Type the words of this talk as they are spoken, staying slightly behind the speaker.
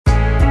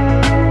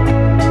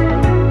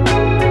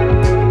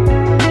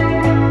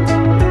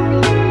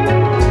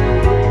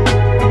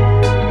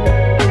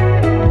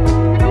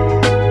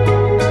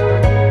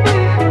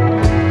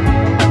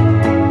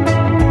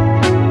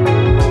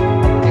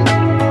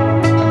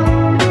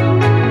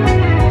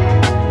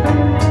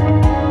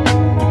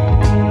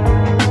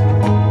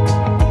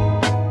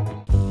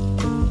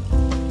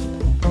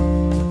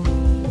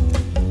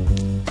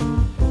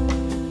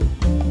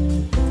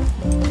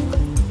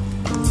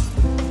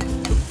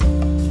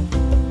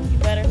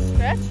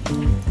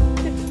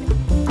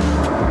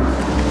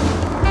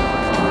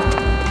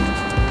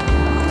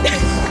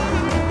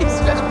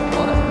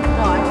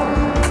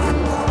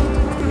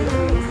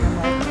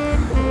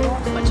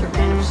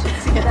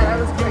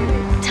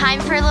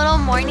little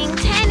morning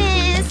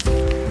tennis.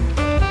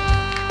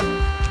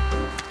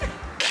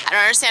 I don't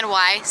understand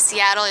why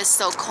Seattle is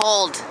so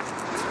cold.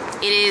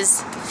 It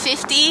is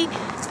 50.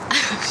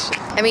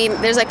 I mean,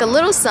 there's like a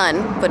little sun,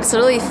 but it's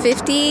literally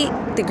 50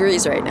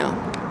 degrees right now.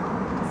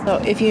 So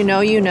if you know,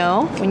 you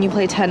know, when you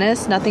play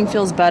tennis, nothing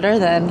feels better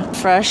than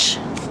fresh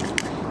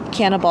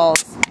can of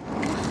balls.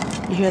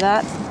 You hear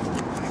that?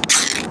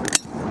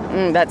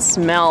 That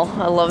smell.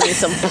 I love me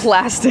some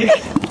plastic.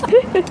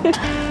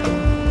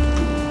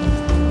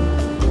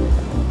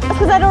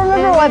 Because I don't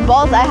remember what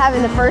balls I have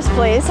in the first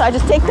place, so I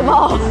just take them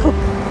all.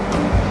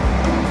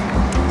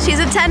 She's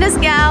a tennis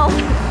gal.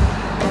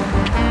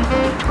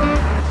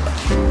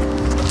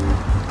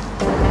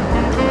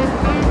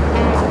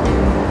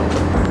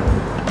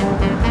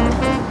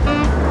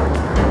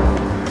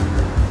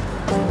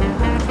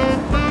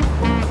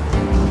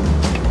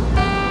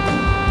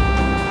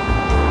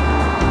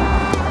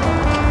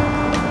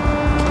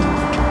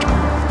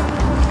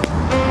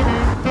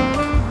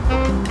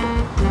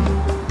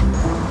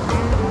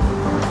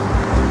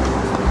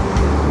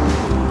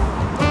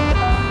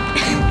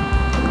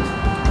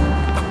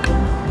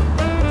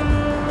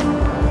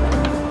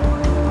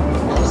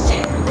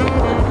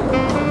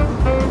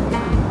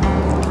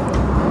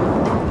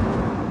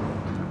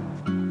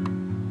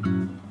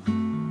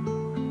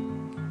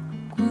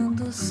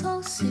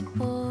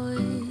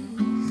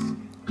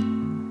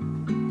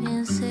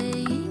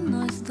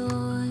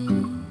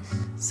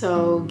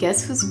 So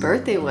guess whose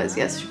birthday was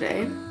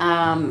yesterday?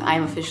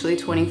 I'm officially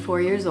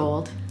 24 years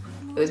old.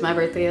 It was my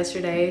birthday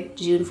yesterday,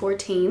 June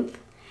 14th.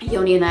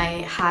 Yoni and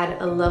I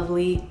had a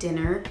lovely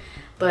dinner,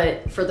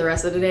 but for the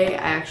rest of the day,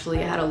 I actually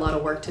had a lot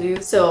of work to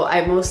do. So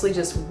I mostly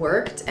just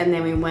worked, and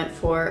then we went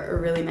for a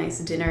really nice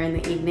dinner in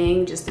the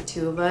evening, just the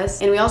two of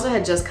us. And we also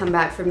had just come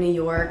back from New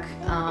York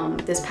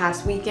this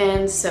past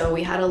weekend, so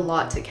we had a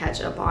lot to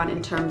catch up on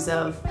in terms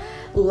of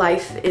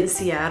life in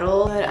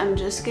Seattle. But I'm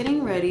just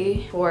getting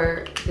ready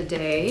for the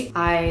day.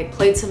 I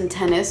played some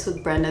tennis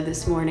with Brenda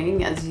this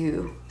morning, as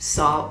you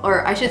saw,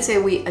 or I should say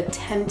we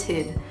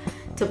attempted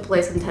to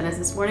play some tennis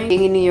this morning.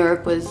 Being in New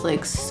York was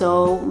like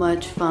so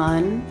much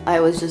fun.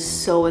 I was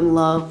just so in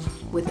love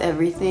with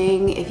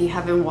everything. If you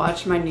haven't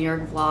watched my New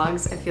York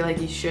vlogs, I feel like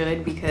you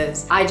should,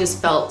 because I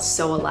just felt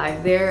so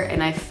alive there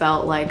and I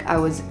felt like I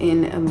was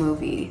in a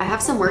movie. I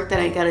have some work that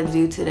I gotta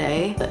do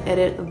today,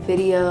 edit a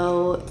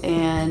video,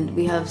 and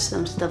we have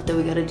some stuff that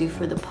we gotta do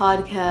for the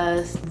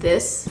podcast.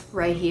 This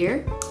right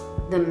here,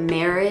 the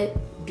Merit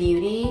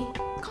Beauty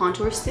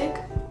contour stick,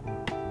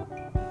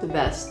 the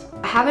best.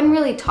 I haven't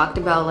really talked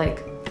about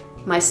like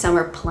my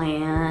summer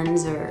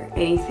plans or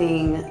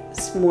anything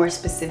more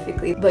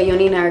specifically, but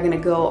Yoni and I are gonna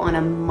go on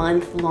a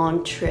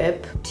month-long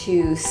trip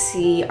to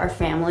see our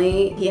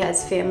family. He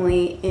has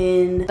family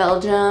in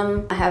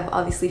Belgium. I have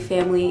obviously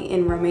family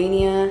in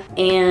Romania,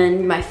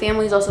 and my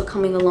family's also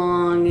coming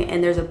along,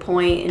 and there's a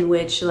point in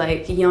which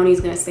like Yoni's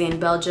gonna stay in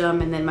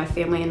Belgium, and then my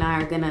family and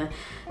I are gonna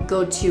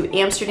go to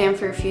Amsterdam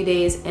for a few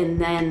days, and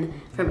then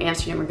from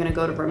Amsterdam we're gonna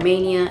go to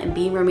Romania and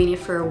be in Romania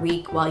for a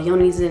week while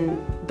Yoni's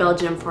in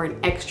Belgium for an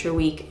extra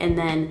week, and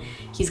then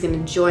he's gonna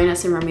join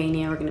us in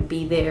Romania. We're gonna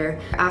be there.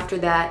 After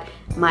that,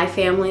 my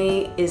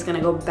family is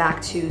gonna go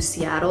back to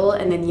Seattle,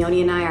 and then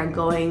Yoni and I are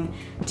going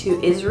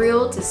to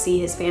Israel to see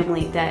his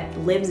family that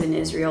lives in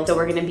Israel. So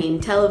we're gonna be in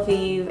Tel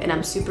Aviv, and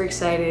I'm super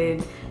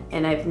excited,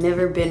 and I've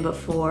never been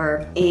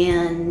before.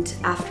 And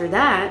after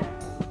that,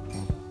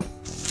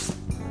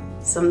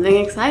 something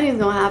exciting is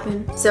gonna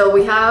happen. So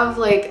we have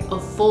like a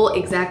full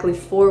exactly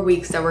 4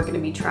 weeks that we're gonna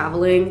be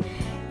traveling,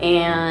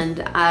 and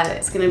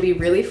it's gonna be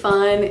really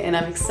fun, and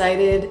I'm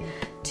excited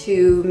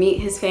to meet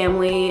his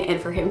family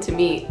and for him to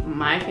meet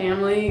my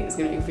family. It's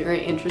gonna be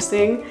very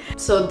interesting.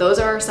 So those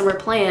are our summer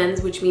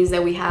plans, which means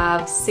that we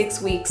have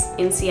 6 weeks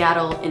in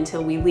Seattle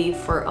until we leave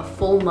for a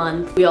full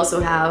month. We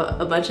also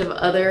have a bunch of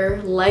other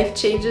life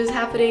changes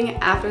happening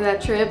after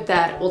that trip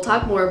that we'll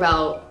talk more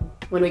about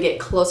when we get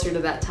closer to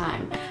that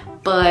time.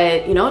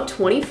 But you know,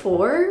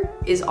 24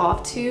 is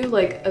off to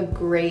like a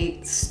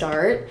great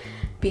start,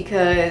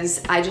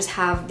 because I just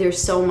have, there's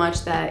so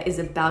much that is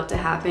about to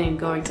happen and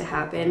going to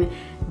happen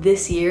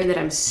this year that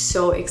I'm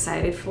so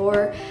excited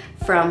for,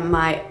 from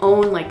my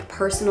own like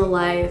personal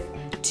life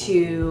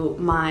to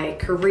my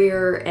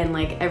career and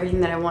like everything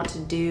that I want to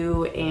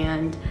do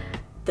and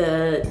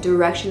the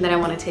direction that I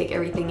want to take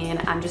everything in.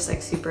 I'm just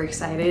like super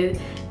excited,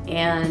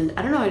 and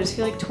I don't know, I just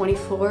feel like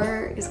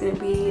 24 is gonna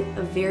be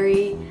a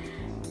very,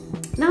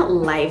 not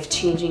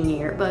life-changing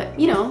year, but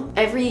you know,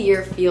 every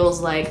year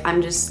feels like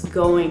I'm just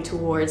going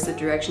towards the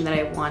direction that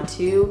I want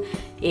to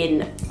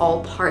in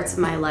all parts of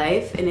my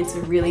life, and it's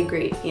a really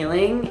great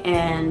feeling.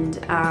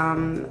 And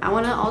I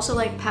want to also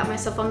like pat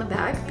myself on the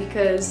back,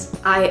 because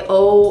I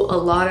owe a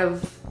lot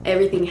of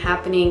everything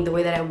happening the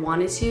way that I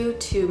wanted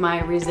to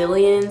my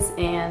resilience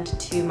and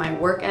to my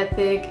work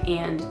ethic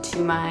and to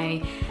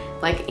my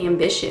like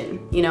ambition,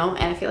 you know,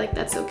 and I feel like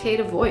that's okay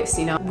to voice,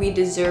 you know. We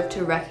deserve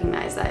to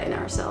recognize that in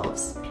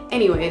ourselves.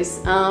 Anyways,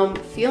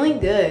 feeling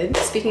good.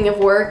 Speaking of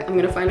work, I'm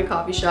gonna find a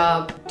coffee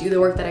shop, do the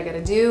work that I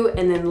gotta do,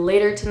 and then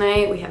later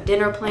tonight we have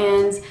dinner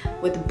plans.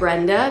 with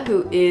Brenda,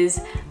 who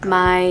is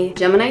my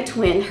Gemini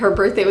twin. Her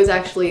birthday was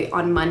actually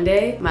on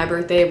Monday. My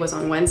birthday was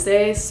on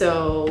Wednesday,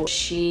 so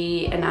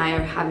she and I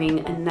are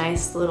having a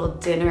nice little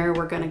dinner.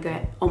 We're gonna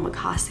get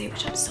omakase,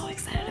 which I'm so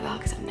excited about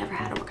because I've never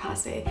had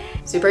omakase.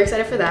 Super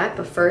excited for that,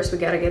 but first we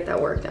gotta get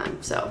that work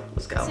done, so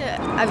let's go.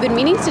 I've been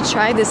meaning to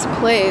try this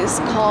place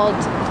called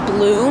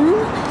Gloom.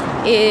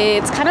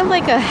 It's kind of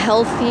like a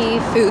healthy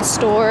food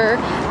store,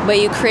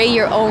 but you create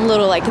your own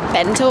little like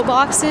bento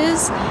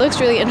boxes. It looks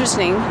really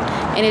interesting,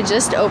 and it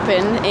just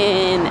opened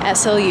in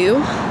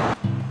SLU.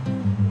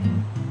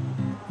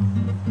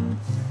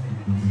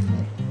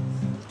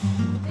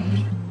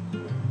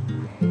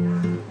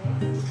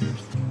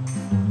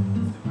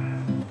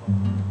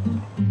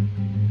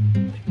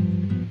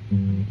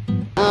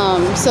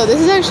 So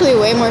this is actually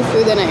way more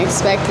food than I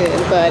expected,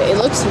 but it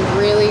looks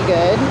really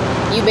good.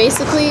 You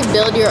basically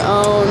build your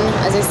own,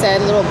 as I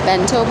said, little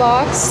bento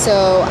box.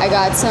 So I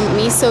got some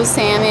miso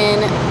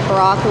salmon,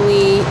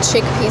 broccoli,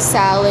 chickpea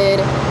salad,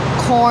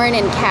 corn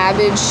and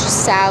cabbage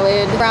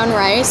salad, brown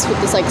rice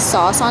with this like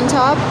sauce on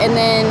top, and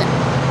then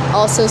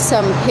also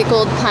some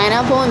pickled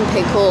pineapple and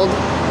pickled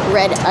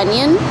red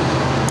onion.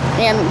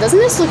 And doesn't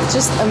this look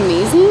just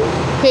amazing?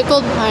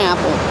 Pickled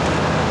pineapple.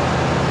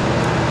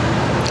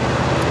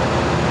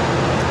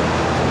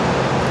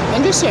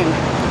 Interesting.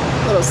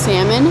 Little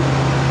salmon.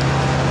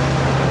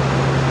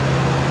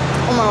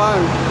 Oh my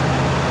god.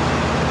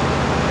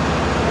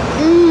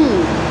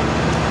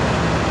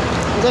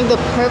 It's like the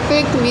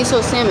perfect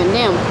miso salmon.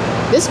 Damn.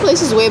 This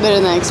place is way better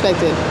than I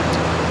expected.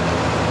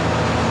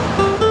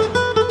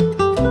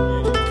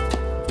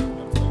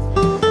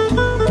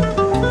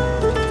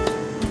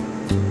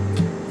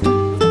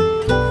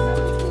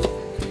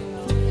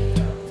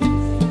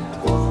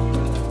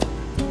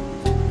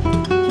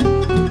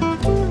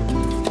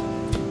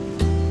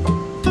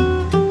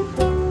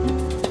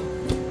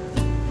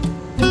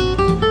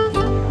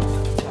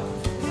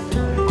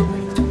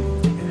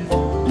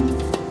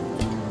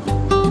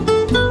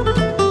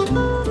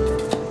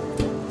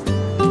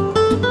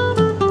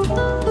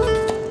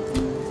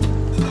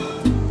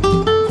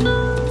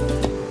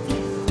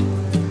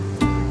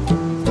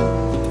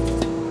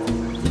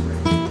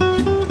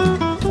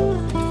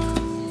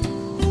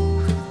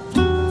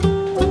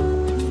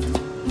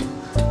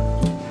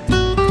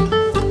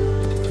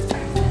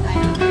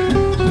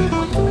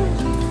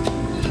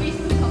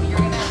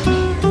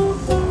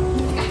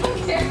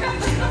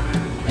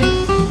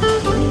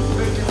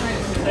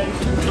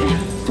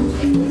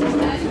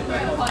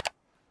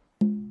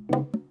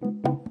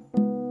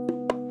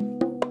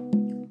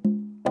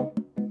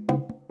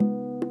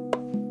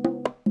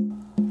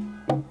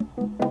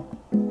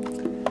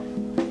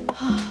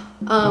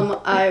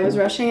 I was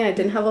rushing and I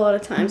didn't have a lot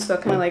of time, so I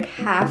kind of like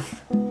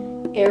half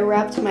air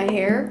wrapped my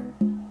hair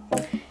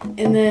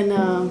and then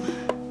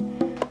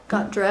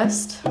got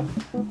dressed.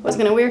 Was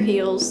gonna wear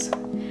heels,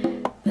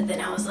 but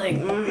then I was like, I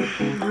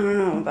don't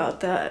know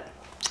about that.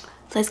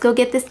 Let's go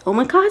get this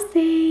omakase.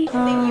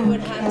 I think you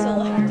would have to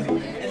like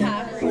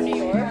have for New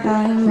York.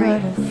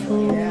 Right.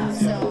 Yeah.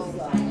 So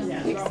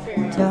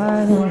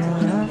Darling, I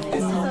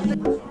love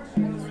you,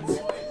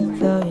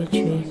 though you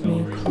treat me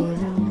cruel.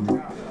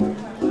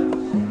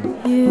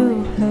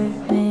 You hurt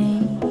me,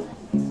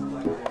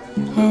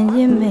 and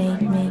you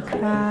make me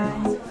cry.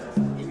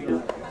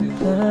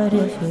 But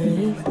if you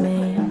leave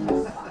me,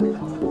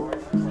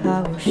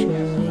 I will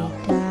surely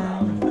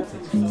die.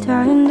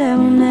 Darling, there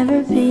will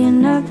never be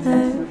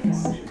another.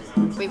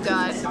 We've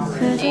got a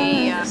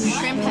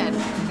shrimp head.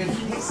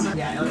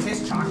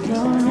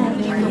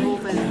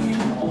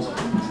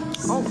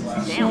 Oh,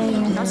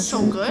 damn, that's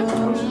so good. I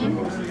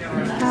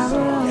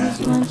will always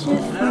want you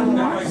for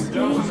my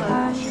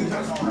sweetheart.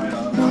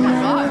 No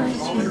matter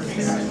what you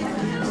do.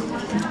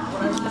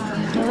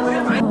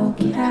 Oh,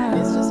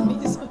 Carol,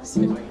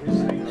 so in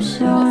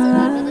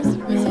love with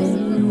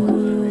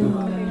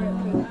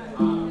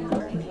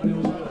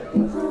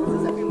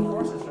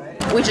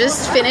you. We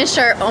just finished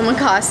our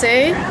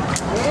omakase,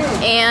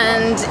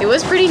 and it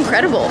was pretty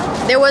incredible.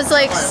 There was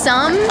like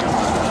some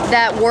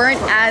that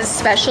weren't as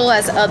special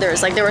as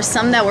others. Like there were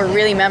some that were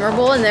really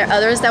memorable, and there are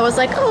others that was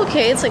like, oh,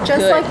 okay, it's like Just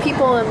good. like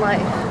people in life.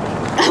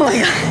 Oh my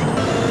god.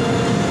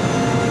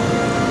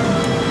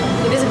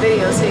 It is a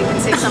video, so you can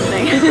say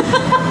something.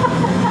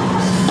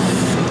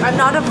 I'm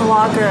not a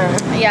vlogger.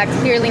 Yeah,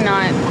 clearly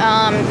not.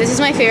 This is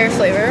my favorite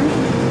flavor.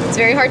 It's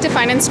very hard to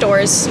find in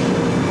stores,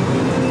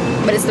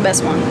 but it's the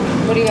best one.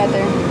 What do you got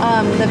there?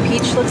 The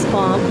peach looks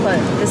bomb, but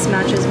this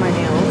matches my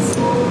nails.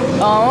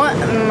 Oh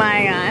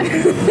my god.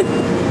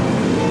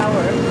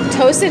 Power.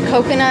 Toasted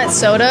coconut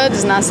soda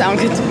does not sound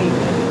good to me.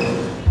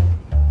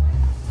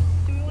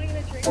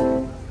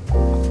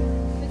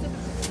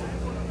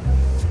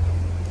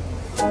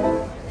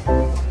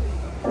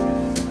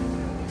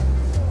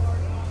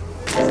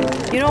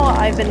 You know what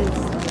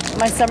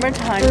my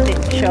summertime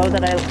show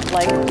that I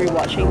like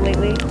rewatching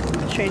lately?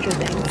 Stranger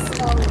Things.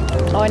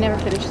 Oh, I never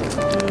finished it.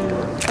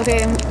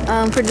 Okay,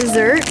 for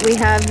dessert we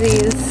have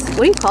these.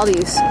 What do you call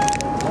these?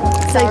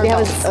 It's like they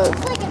have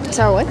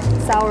sour what?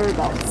 Sour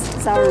belts.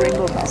 Sour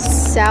rainbow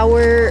belts.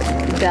 Sour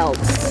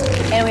belts.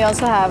 And we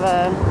also have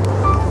a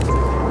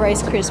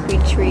Rice Krispie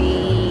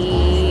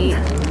treat.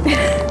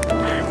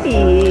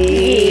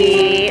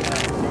 Eat.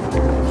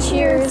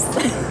 Cheers.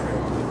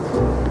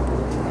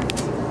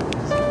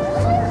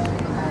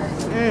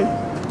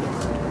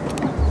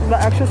 The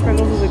extra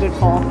sprinkles is a good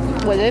call.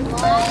 Was it? It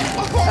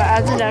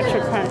adds an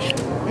extra crunch.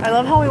 I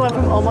love how we went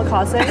from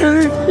omakase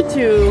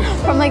to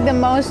From like the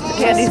most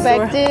Candy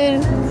store.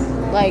 expected,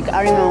 like,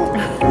 I don't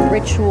know,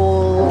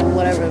 ritual,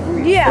 whatever.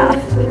 yeah.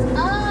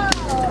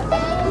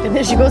 And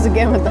then she goes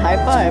again with the high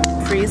five.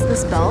 Freeze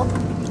this belt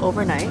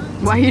overnight.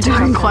 Why are you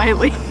talking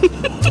quietly?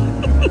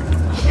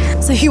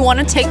 So you want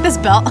to take this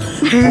belt,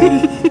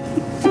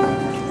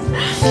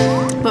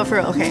 but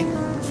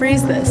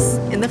freeze this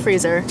in the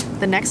freezer.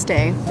 The next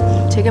day,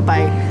 take a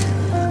bite.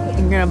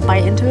 You're gonna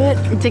bite into it.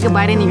 You take a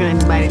bite and you're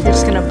gonna bite it. You're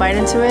just gonna bite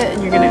into it,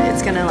 and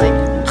it's gonna like.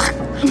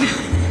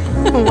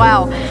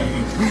 Wow.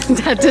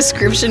 That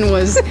description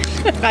was,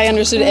 I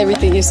understood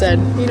everything you said.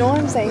 You know what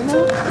I'm saying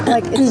though?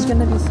 Like it's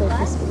gonna be so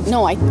crispy.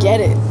 No, I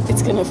get it.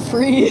 It's gonna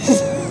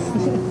freeze.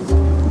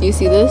 You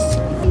see this?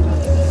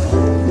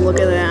 Look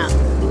at that.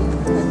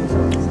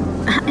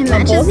 It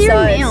matches both your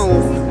sides.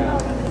 nails.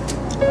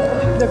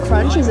 The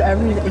crunch is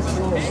everything. It's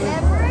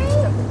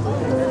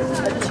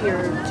a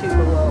tier 2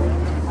 below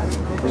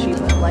cheap,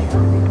 like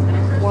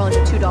more like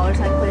a $2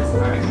 type place.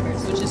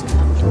 Which is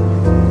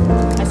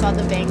I saw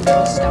the Van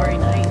Gogh Starry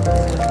Night,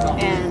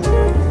 and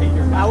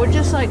I would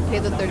just like pay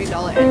the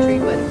 $30 entry,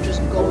 but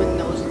just go in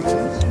those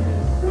rooms,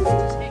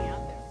 just hang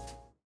out there.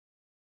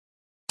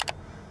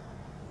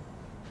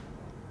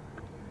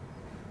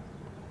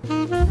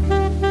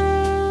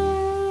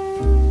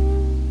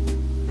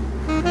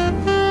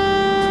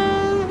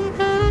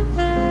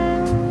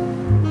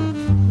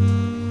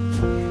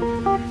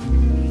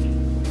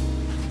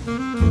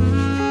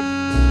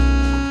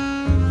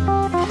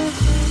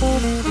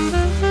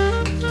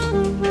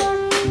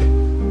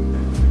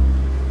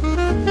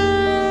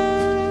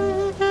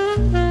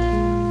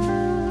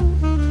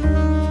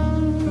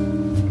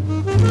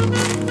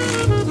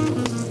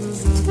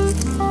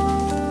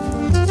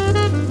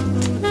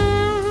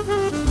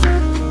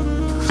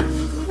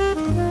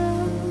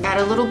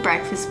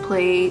 Breakfast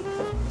plate.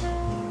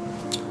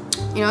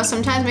 You know,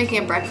 sometimes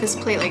making a breakfast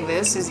plate like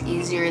this is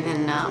easier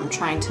than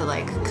trying to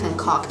like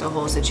concoct a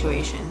whole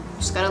situation.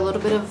 Just got a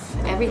little bit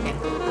of everything.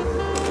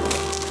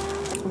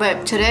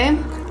 But today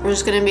we're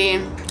just gonna be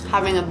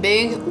having a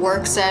big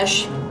work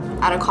sesh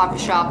at a coffee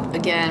shop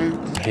again.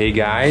 Hey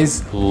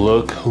guys,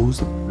 look who's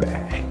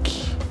back.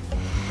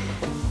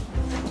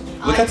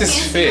 Look at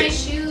this fit.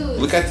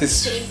 Look at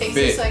this Can you fix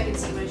fit. it so I can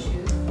see my shoes?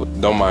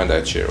 Don't mind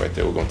that chair right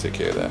there. We're gonna take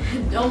care of that.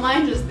 Don't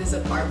mind just this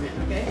apartment,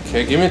 okay?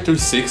 Okay, give me a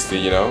 360,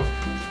 you know?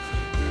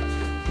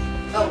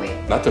 Oh wait.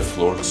 Not the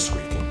floor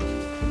squeaking.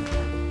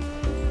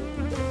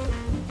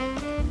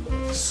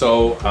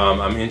 So,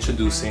 I'm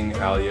introducing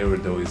Alia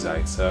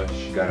Zaita.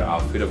 She got her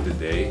outfit of the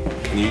day.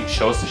 Can you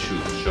show us the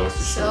shoes? Show us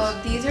the shoes. So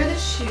these are the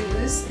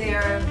shoes.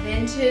 They're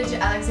vintage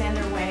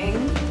Alexander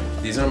Wang.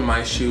 These are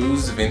my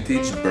shoes,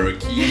 vintage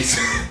Berkeys.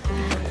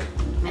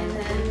 And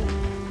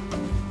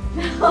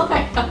then, oh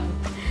my god.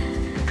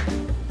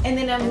 And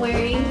then I'm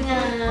wearing,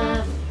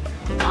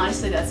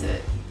 honestly that's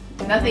it.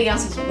 Nothing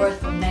else is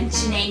worth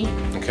mentioning.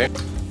 Okay.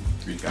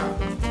 We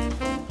got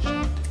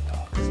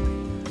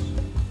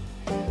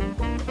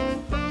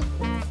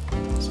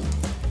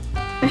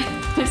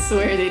I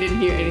swear they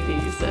didn't hear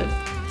anything you said.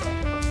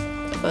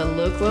 But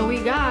look what we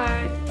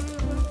got.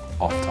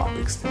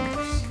 off-topic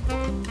stickers.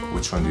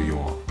 Which one do you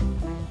want?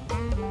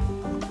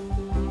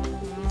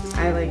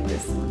 I like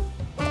this one.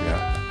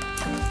 Yeah.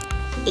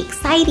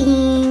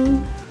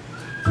 Exciting.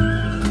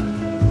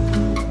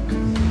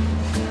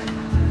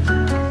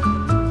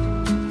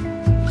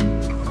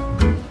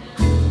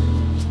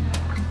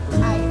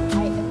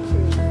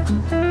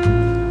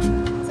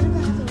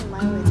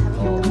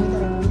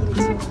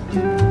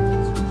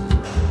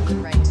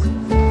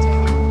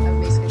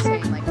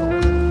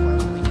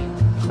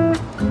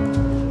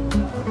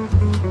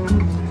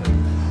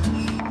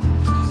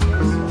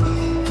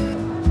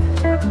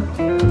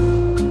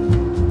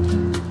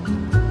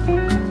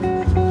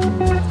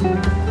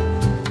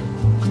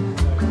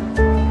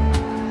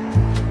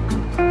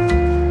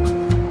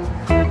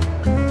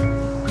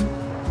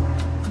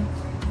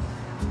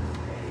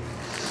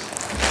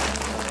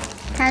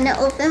 Time to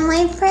open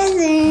my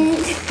present.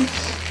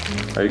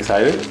 Are you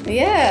excited?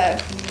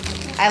 Yeah.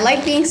 I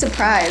like being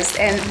surprised,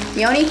 and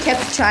Yoni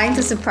kept trying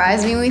to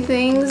surprise me with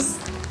things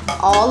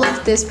all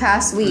of this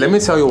past week. Let me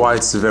tell you why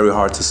it's very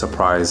hard to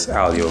surprise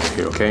Alia over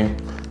here, okay?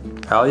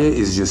 Alia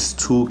is just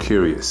too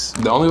curious.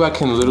 The only way I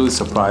can literally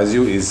surprise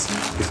you is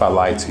if I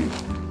lie to you.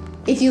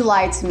 If you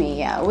lied to me,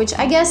 yeah. Which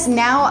I guess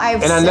now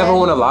I've And I said, never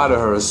want to lie to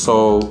her,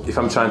 so if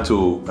I'm trying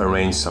to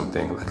arrange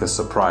something, like a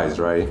surprise,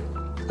 right?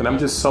 And I'm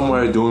just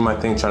somewhere doing my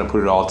thing, trying to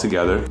put it all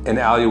together. And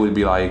Alia would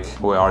be like,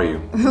 where are you?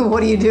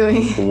 What are you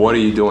doing? What are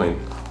you doing?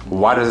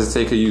 Why does it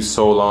take you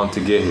so long to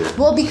get here?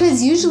 Well,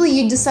 because usually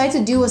you decide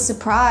to do a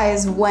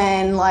surprise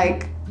when,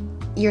 like,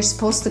 you're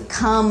supposed to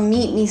come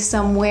meet me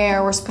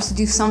somewhere, we're supposed to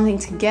do something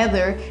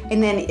together,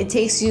 and then it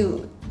takes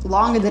you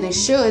longer than it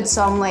should,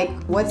 so I'm like,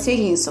 what's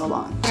taking you so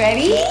long?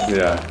 Ready?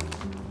 Yeah.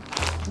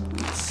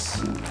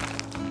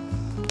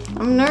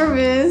 I'm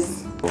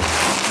nervous.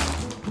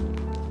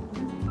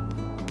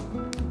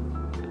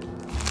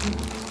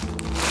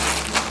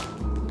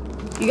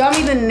 You got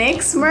me the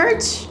Knicks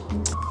merch?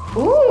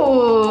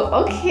 Ooh,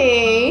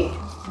 okay.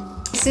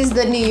 This is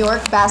the New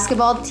York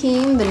basketball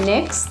team, the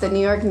Knicks, the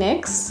New York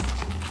Knicks.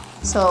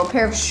 So a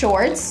pair of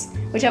shorts,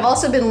 which I've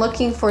also been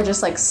looking for,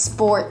 just like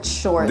sport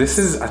shorts. This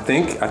is, I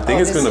think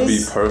it's gonna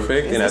be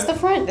perfect. Is this the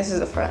front? This is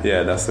the front.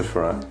 Yeah, that's the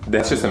front.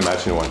 That's just a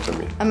matching one for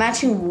me. A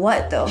matching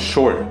what though?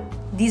 Short.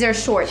 These are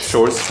shorts.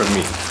 Shorts for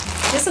me.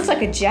 This looks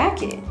like a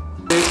jacket.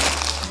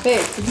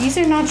 Babe, these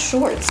are not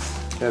shorts.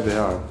 Yeah, they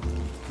are.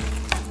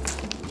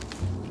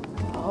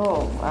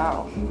 Oh,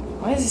 wow.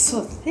 Why is it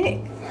so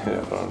thick?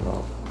 Yeah, I don't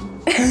know.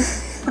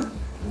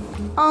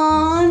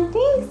 Aw,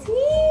 thanks,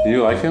 Do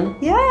you like him?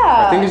 Yeah.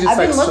 I think it's just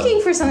I've been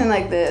looking for something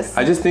like this.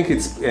 I just think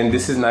and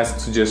this is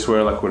nice to just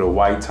wear like with a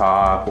white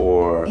top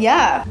or.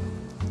 Yeah.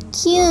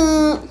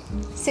 Cute.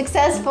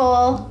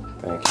 Successful.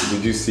 Thank you.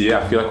 Did you see it?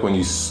 I feel like when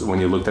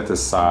you looked at the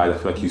side, I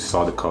feel like you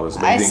saw the colors.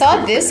 But I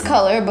saw this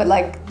color, but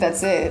like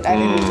that's it. I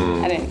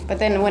didn't. But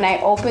then when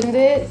I opened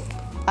it,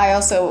 I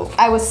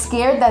was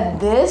scared that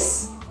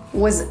this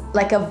was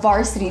like a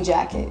varsity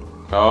jacket.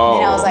 Oh.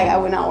 And I was like, I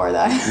would not wear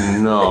that.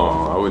 No,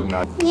 I would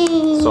not.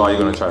 So are you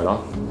gonna try it on?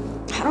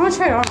 I don't want to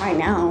try it on right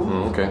now.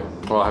 Okay.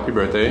 Well, happy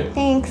birthday.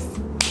 Thanks.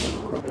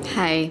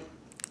 Hi,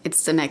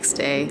 it's the next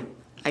day.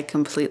 I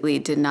completely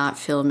did not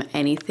film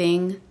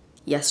anything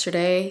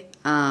yesterday.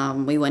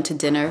 We went to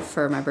dinner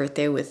for my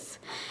birthday with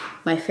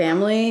my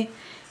family,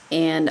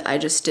 and I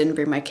just didn't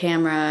bring my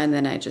camera, and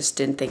then I just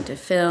didn't think to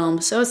film.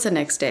 So it's the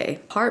next day.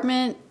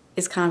 Apartment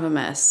is kind of a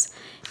mess,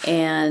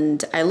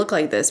 and I look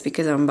like this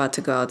because I'm about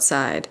to go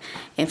outside,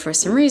 and for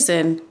some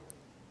reason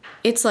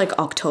it's like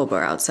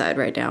October outside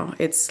right now.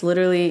 It's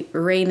literally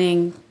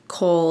raining,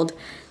 cold,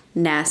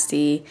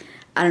 nasty.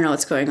 I don't know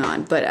what's going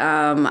on, but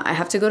I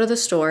have to go to the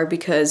store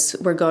because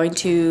we're going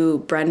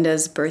to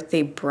Brenda's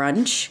birthday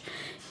brunch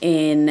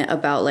in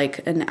about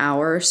like an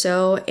hour or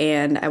so,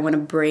 and I want to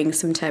bring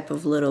some type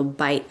of little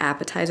bite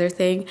appetizer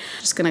thing.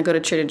 Just gonna go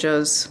to Trader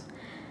Joe's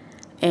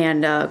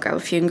and grab a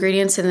few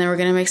ingredients, and then we're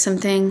gonna make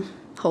something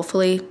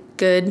hopefully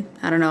good.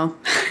 I don't know.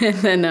 And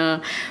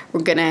then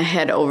we're gonna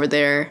head over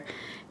there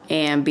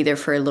and be there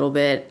for a little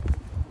bit.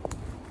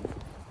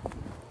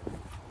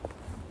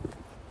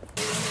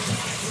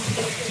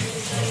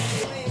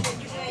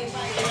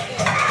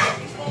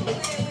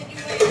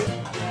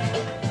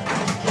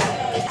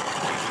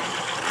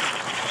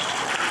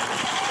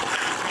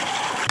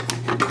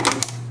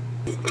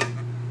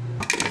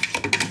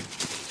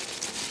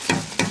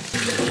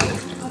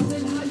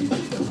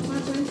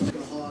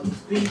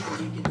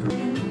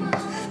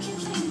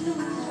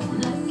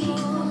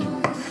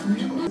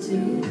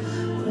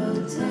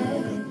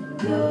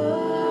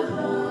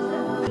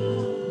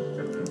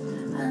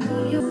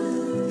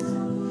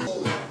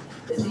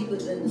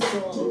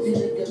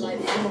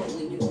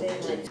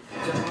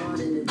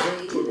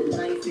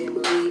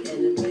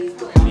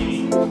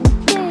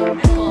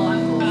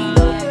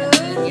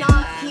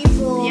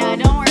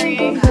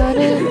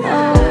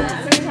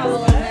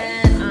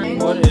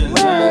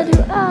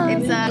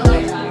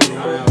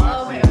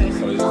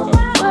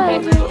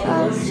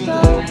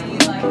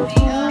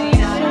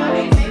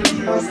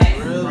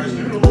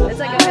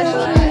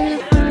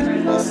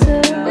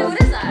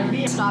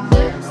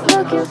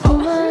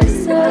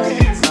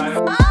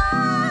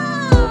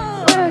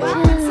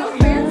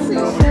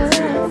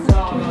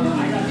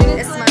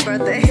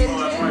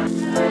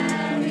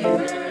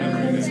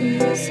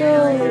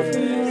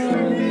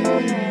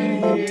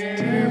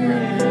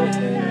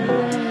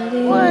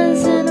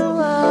 Once in a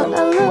while I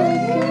look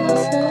at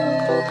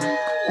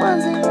myself.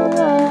 Once in a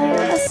while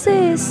I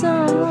see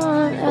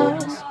someone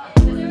else.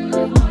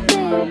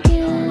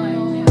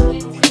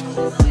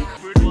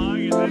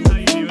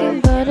 Thinking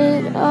about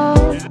it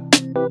all.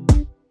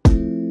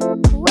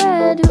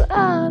 Where do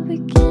I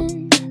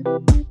begin?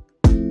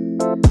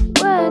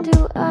 Where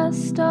do I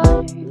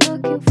start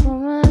looking for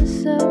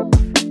myself?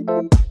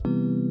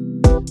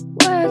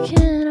 Where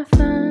can I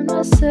find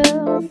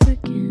myself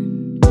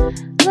again?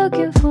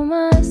 Looking for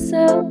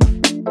myself.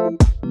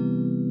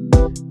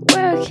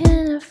 Where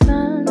can I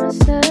find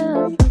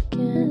myself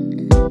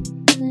again?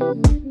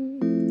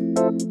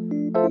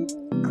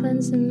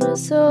 Cleansing my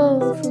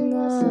soul from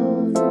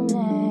all the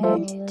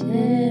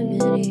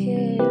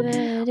negativity.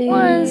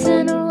 Once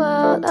in a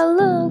while I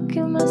look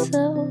at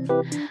myself.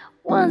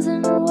 Once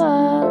in a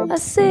while I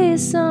see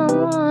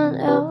someone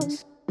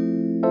else.